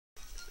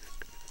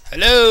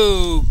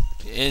Hello,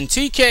 and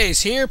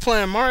TK's here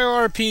playing Mario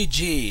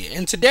RPG,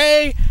 and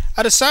today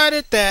I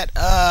decided that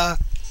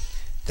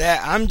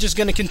I'm just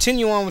gonna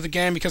continue on with the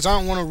game because I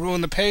don't want to ruin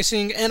the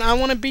pacing and I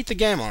want to beat the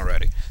game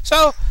already.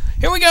 So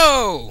here we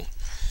go.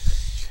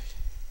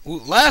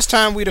 Last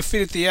time we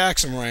defeated the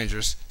Axum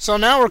Rangers, so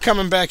now we're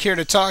coming back here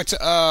to talk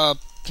to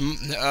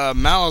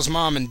Mallow's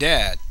mom and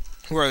dad,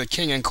 who are the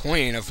king and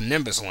queen of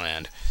Nimbus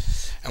Land,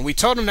 and we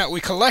told them that we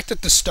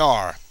collected the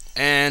star.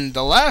 And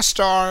the last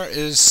star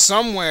is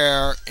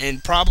somewhere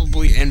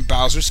probably in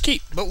Bowser's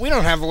Keep, but we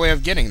don't have a way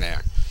of getting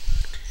there.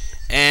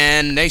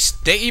 And they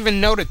even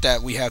noted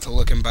that we have to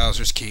look in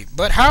Bowser's Keep.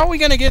 But how are we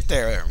gonna get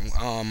there?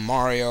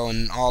 Mario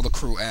and all the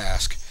crew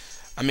ask.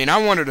 I mean,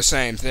 I wonder the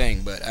same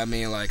thing, but I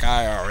mean, like,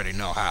 I already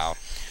know how.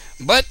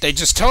 But they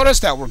just told us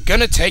that we're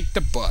gonna take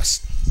the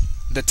bus.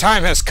 The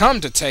time has come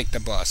to take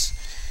the bus.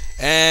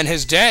 And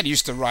his dad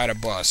used to ride a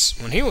bus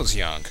when he was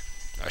young.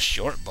 A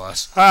short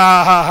bus.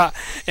 Ha ha ha.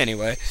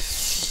 Anyway.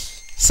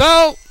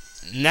 So,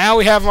 now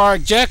we have our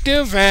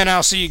objective, and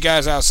I'll see you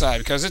guys outside,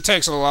 because it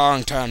takes a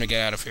long time to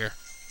get out of here.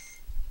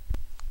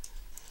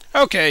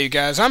 Okay, you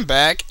guys, I'm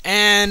back,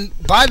 and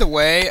by the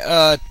way,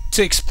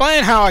 to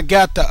explain how I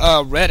got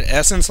the red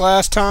essence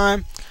last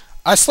time,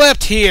 I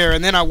slept here,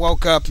 and then I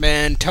woke up,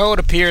 and Toad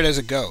appeared as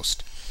a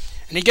ghost.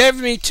 And he gave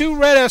me 2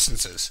 red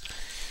essences.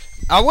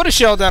 I would have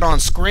showed that on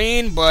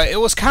screen, but it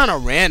was kind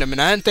of random, and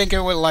I didn't think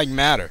it would, like,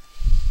 matter.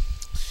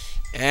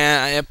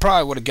 And it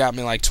probably would have got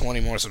me like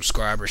 20 more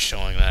subscribers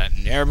showing that.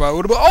 And everybody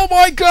would have been, oh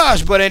my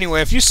gosh! But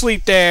anyway, if you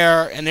sleep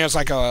there, and there's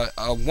like a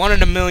 1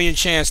 in a million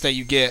chance that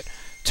you get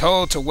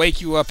Toad to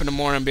wake you up in the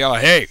morning and be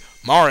like, hey,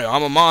 Mario,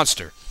 I'm a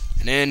monster.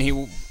 And then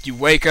you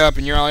wake up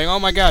and you're like, oh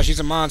my gosh,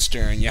 he's a monster,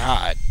 and you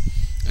hide.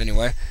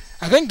 Anyway,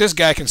 I think this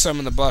guy can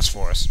summon the bus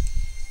for us.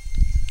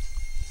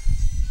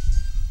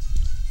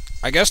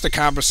 I guess to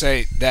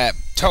compensate that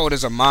Toad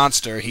is a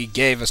monster, he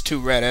gave us 2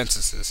 red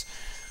essences,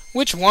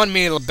 which won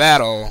me the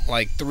battle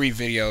like 2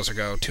 videos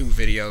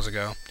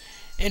ago.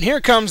 And here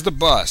comes the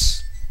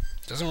bus.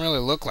 Doesn't really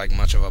look like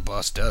much of a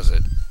bus, does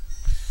it?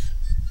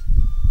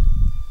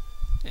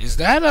 Is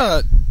that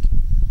a...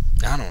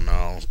 I don't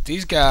know.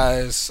 These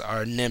guys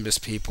are Nimbus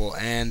people,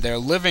 and they're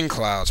living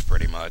clouds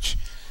pretty much.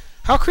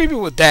 How creepy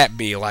would that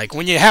be? Like,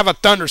 when you have a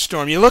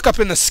thunderstorm, you look up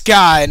in the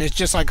sky, and it's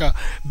just like a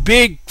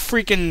big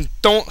freaking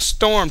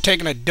storm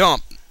taking a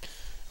dump.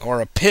 Or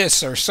a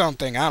piss or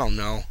something. I don't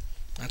know.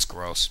 That's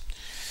gross.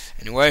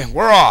 Anyway,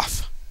 we're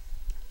off.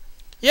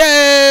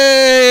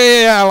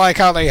 Yay! I like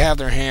how they have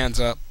their hands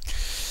up.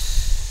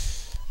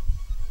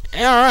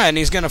 Alright, and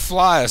he's going to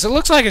fly us. It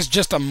looks like it's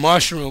just a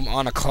mushroom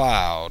on a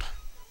cloud.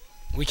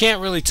 We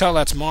can't really tell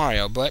that's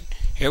Mario, but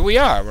here we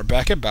are. We're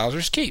back at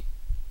Bowser's Keep.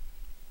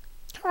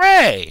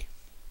 Hooray!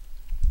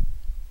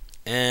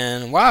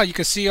 And wow, you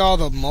can see all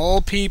the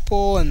mole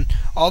people and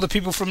all the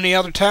people from the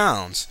other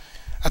towns.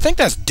 I think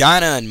that's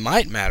Dinah and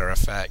Might, matter of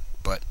fact.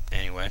 But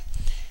anyway,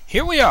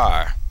 here we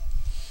are.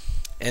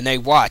 And they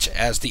watch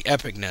as the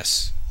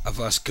epicness of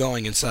us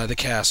going inside the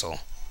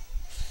castle.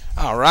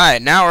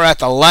 Alright, now we're at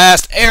the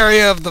last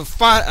area of the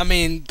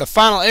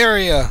final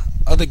area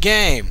of the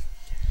game.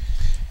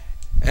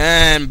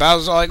 And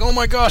Bowser's like, oh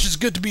my gosh, it's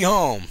good to be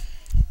home.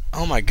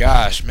 Oh my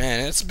gosh,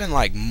 man, it's been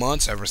like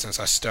months ever since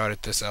I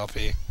started this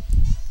LP.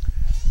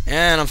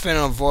 And I'm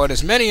finna avoid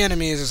as many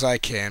enemies as I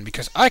can,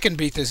 because I can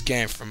beat this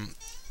game from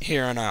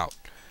here on out.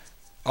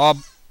 All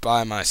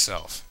by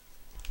myself.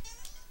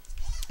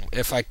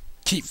 If I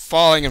keep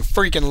falling in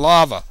freaking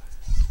lava.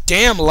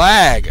 Damn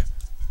lag.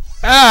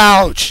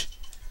 Ouch.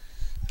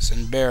 It's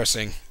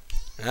embarrassing.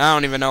 I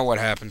don't even know what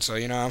happened, so,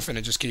 you know, I'm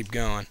finna just keep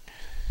going.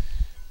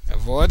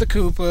 Avoid the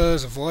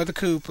Koopas, avoid the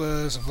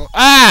Koopas,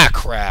 ah,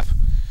 crap.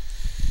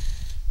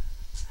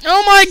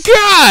 Oh my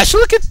gosh,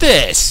 look at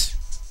this.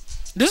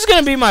 This is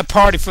gonna be my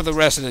party for the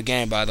rest of the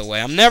game, by the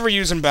way. I'm never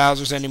using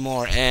Bowser's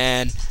anymore,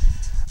 and,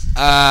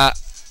 I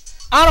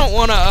don't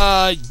want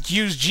to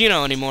use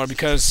Geno anymore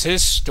because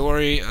his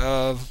story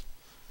of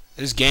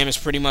this game is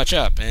pretty much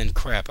up. And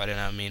crap, I did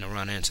not mean to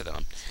run into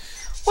them.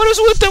 What is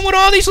with them with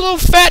all these little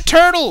fat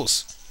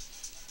turtles?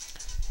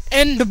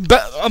 And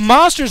the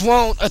monsters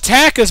won't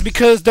attack us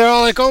because they're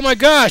all like, oh my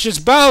gosh, it's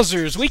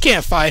Bowser's. We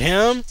can't fight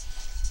him.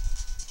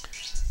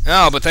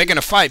 Oh, but they're going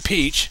to fight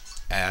Peach.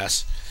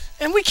 Ass.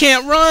 And we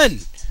can't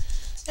run.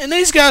 And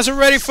these guys are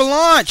ready for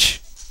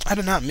launch. I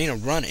did not mean to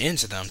run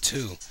into them,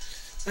 too.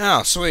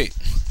 Oh, sweet.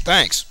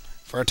 Thanks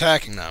for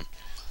attacking them.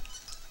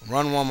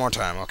 Run one more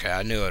time. Okay,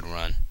 I knew I'd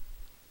run.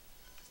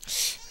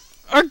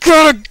 I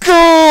gotta go!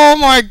 Oh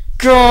my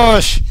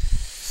gosh!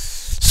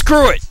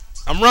 Screw it!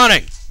 I'm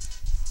running!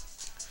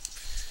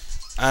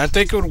 I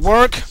think it would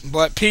work,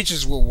 but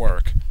Peach's will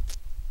work.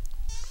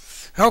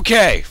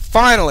 Okay,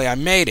 finally I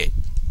made it.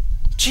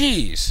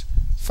 Jeez.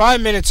 5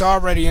 minutes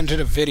already into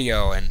the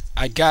video, and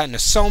I got into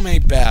so many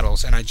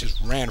battles, and I just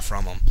ran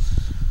from them.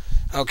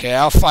 Okay,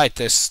 I'll fight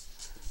this.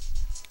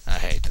 I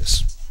hate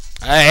this.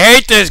 I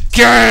hate this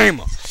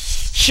game!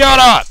 Shut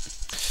up!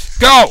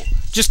 Go!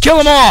 Just kill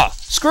them all!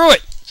 Screw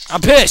it! I'm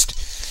pissed!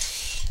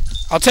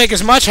 I'll take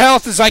as much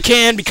health as I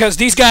can because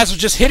these guys will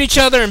just hit each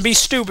other and be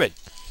stupid.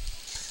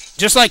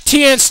 Just like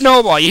Tia and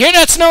Snowball. You hear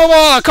that,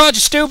 Snowball? I called you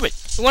stupid.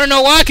 You want to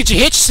know why? Because you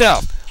hit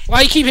yourself.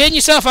 Why you keep hitting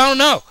yourself? I don't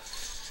know.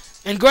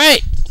 And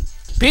great.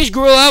 Peach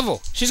grew a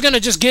level. She's going to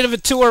just give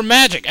it to her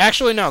magic.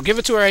 Actually, no. Give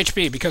it to her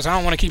HP because I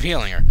don't want to keep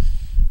healing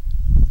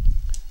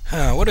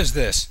her. What is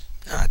this?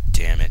 Ah,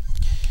 damn it.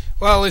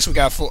 Well, at least we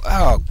got full...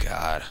 Oh,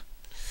 God.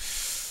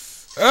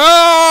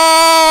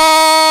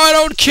 Oh, I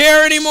don't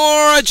care anymore.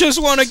 I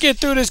just want to get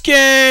through this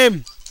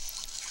game.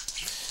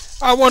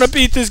 I want to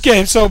beat this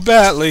game so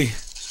badly.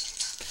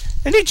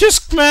 And he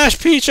just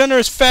smashed Peach under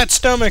his fat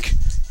stomach.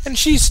 And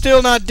she's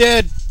still not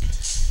dead.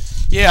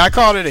 Yeah, I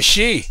called it a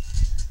she.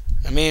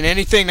 I mean,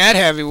 anything that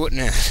heavy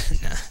wouldn't...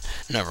 Nah,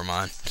 never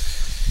mind.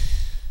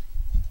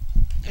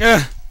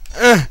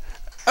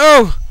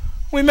 Oh,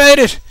 we made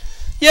it.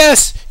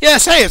 Yes,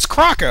 yes, hey, it's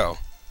Croco.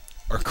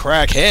 Or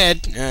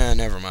Crackhead.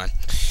 Never mind.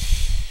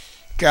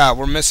 God,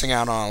 we're missing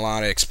out on a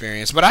lot of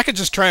experience. But I could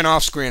just train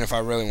off screen if I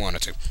really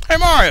wanted to. Hey,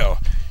 Mario,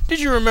 did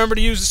you remember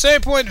to use the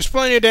save point? There's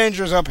plenty of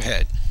dangers up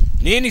ahead.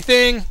 Need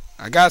anything?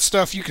 I got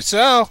stuff you could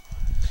sell.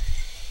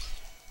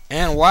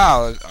 And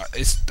wow,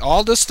 is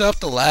all this stuff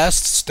the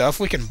last stuff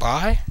we can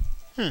buy?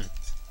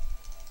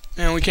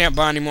 And we can't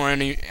buy any more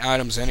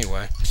items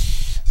anyway.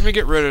 Let me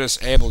get rid of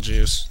this Able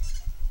Juice.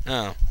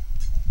 Oh.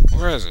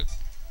 Where is it?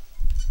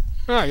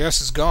 Oh, I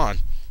guess it's gone.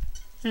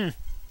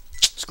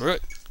 Screw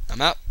it.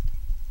 I'm out.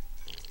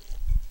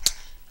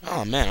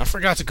 Oh man, I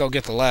forgot to go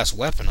get the last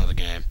weapon of the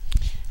game.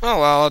 Oh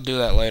well, I'll do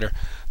that later.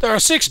 There are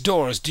 6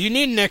 doors. Do you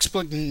need an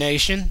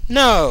explanation?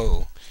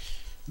 No.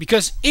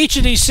 Because each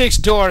of these 6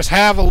 doors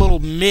have a little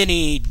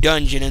mini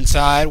dungeon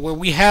inside where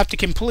we have to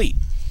complete.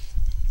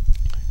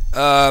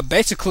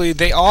 Basically,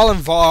 they all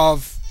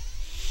involve...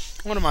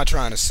 What am I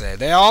trying to say?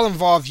 They all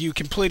involve you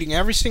completing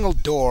every single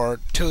door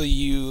till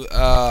you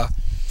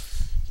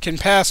can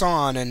pass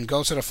on and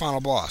go to the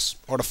final boss.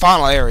 Or the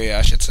final area,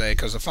 I should say,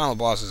 because the final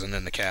boss isn't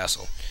in the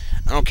castle.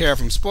 I don't care if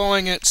I'm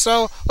spoiling it,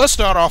 so let's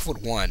start off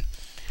with 1.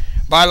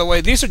 By the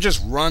way, these are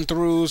just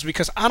run-throughs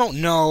because I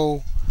don't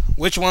know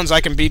which ones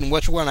I can beat and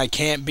which one I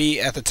can't beat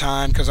at the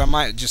time because I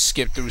might just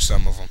skip through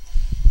some of them.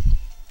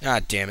 Ah,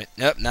 damn it.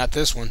 Nope, not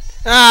this one.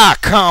 Ah,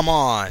 come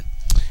on.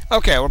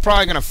 Okay, we're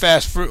probably going to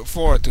fast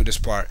forward through this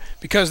part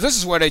because this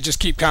is where they just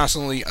keep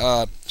constantly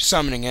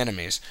summoning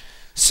enemies.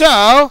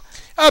 So,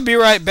 I'll be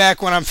right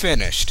back when I'm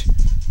finished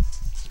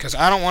because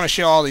I don't want to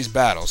show all these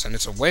battles and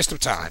it's a waste of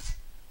time.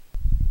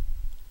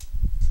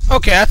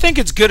 Okay, I think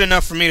it's good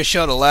enough for me to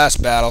show the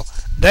last battle.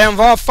 They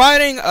involve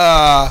fighting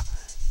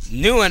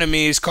new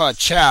enemies called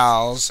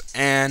Chows,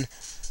 and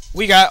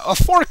we got a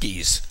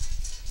Forkies,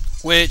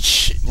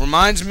 which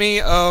reminds me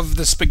of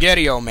the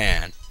Spaghetti-O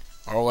Man,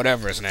 or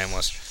whatever his name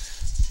was.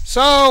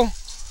 So,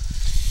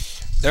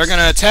 they're going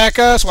to attack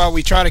us while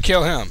we try to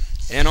kill him.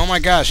 And oh my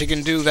gosh, he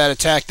can do that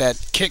attack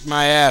that kicked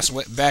my ass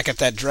back at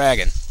that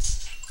dragon.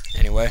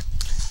 Anyway,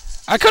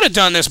 I could have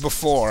done this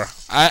before.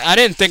 I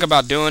didn't think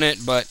about doing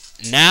it, but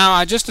now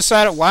I just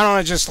decided, why don't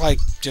I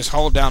just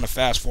hold down the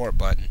fast forward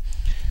button.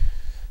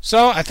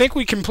 So I think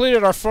we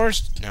completed our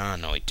first... No,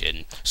 we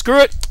didn't. Screw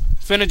it.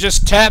 Finna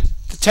just tap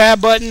the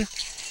tab button,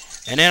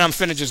 and then I'm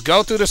finna just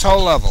go through this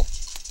whole level,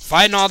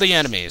 fighting all the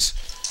enemies.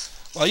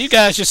 Well, you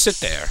guys just sit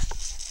there.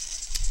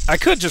 I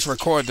could just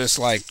record this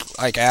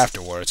like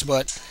afterwards,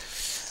 but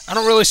I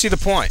don't really see the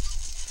point.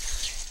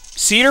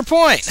 Cedar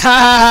Point. Ha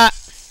ha ha.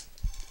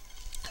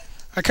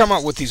 I come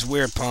up with these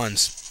weird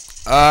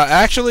puns.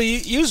 Actually,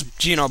 use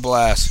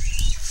Genoblast.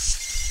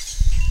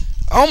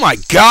 Oh my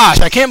gosh,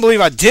 I can't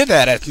believe I did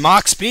that at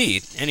Mach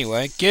speed.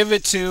 Anyway, give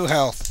it to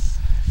health.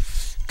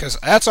 Because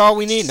that's all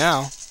we need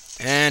now.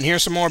 And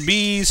here's some more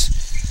bees.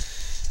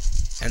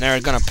 And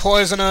they're going to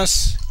poison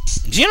us.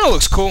 Geno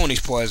looks cool when he's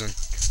poisoned.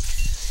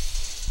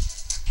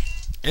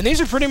 And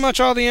these are pretty much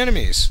all the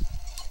enemies.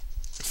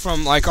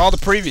 From, like, all the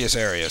previous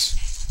areas.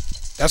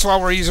 That's why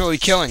we're easily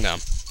killing them.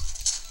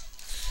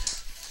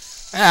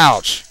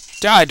 Ouch.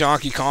 Die,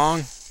 Donkey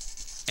Kong.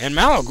 And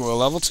Mallow grew a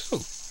level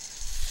too.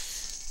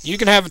 You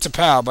can have it to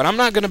pal, but I'm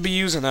not going to be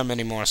using them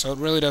anymore, so it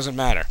really doesn't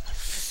matter.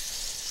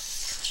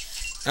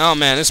 Oh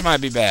man, this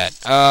might be bad.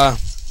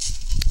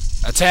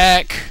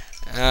 Attack.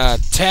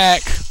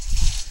 Attack.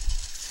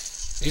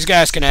 These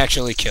guys can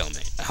actually kill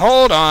me.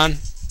 Hold on.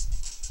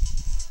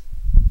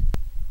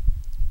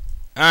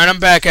 Alright, I'm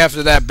back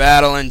after that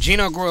battle, and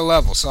Geno grew a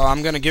level, so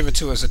I'm going to give it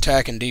to his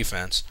attack and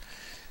defense.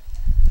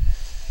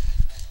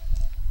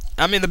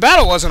 I mean, the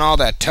battle wasn't all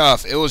that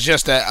tough. It was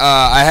just that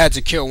I had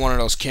to kill one of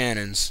those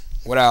cannons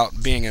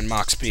without being in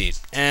Mach speed.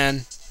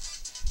 And,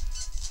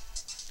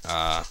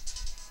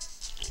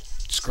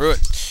 screw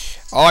it.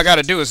 All I got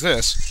to do is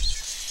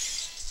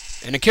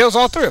this. And it kills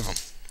all 3 of them.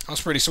 That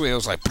was pretty sweet. It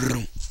was like,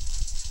 boom.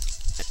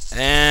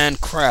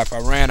 And crap, I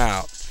ran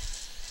out.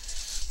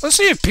 Let's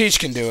see if Peach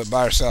can do it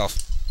by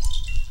herself.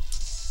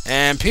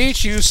 And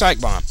Peach, use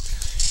Psych Bomb.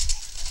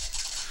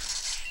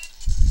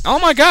 Oh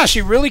my gosh,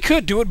 she really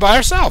could do it by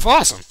herself.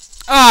 Awesome.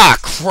 Ah,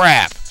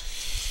 crap.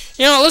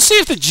 You know, let's see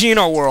if the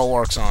Geno Whirl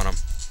works on him.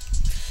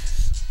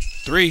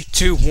 3,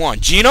 2, 1.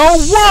 Geno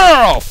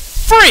Whirl!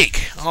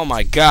 Freak! Oh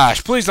my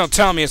gosh. Please don't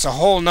tell me it's a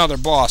whole nother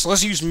boss.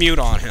 Let's use mute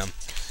on him.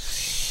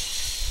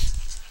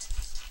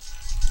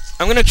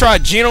 I'm going to try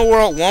Geno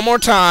Whirl one more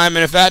time,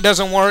 and if that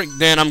doesn't work,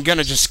 then I'm going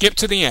to just skip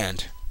to the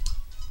end.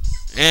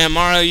 And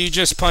Mario, you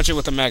just punch it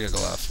with a Mega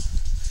Glove.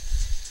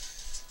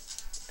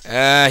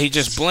 He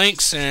just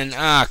blinks and...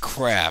 ah,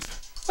 crap.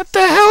 What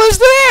the hell is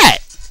that?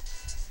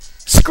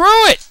 Screw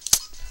it!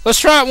 Let's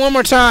try it one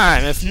more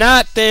time. If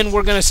not, then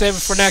we're going to save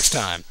it for next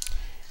time.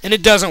 And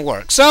it doesn't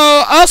work.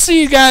 So, I'll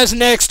see you guys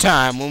next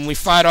time when we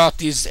fight off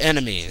these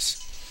enemies.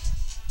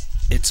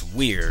 It's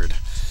weird.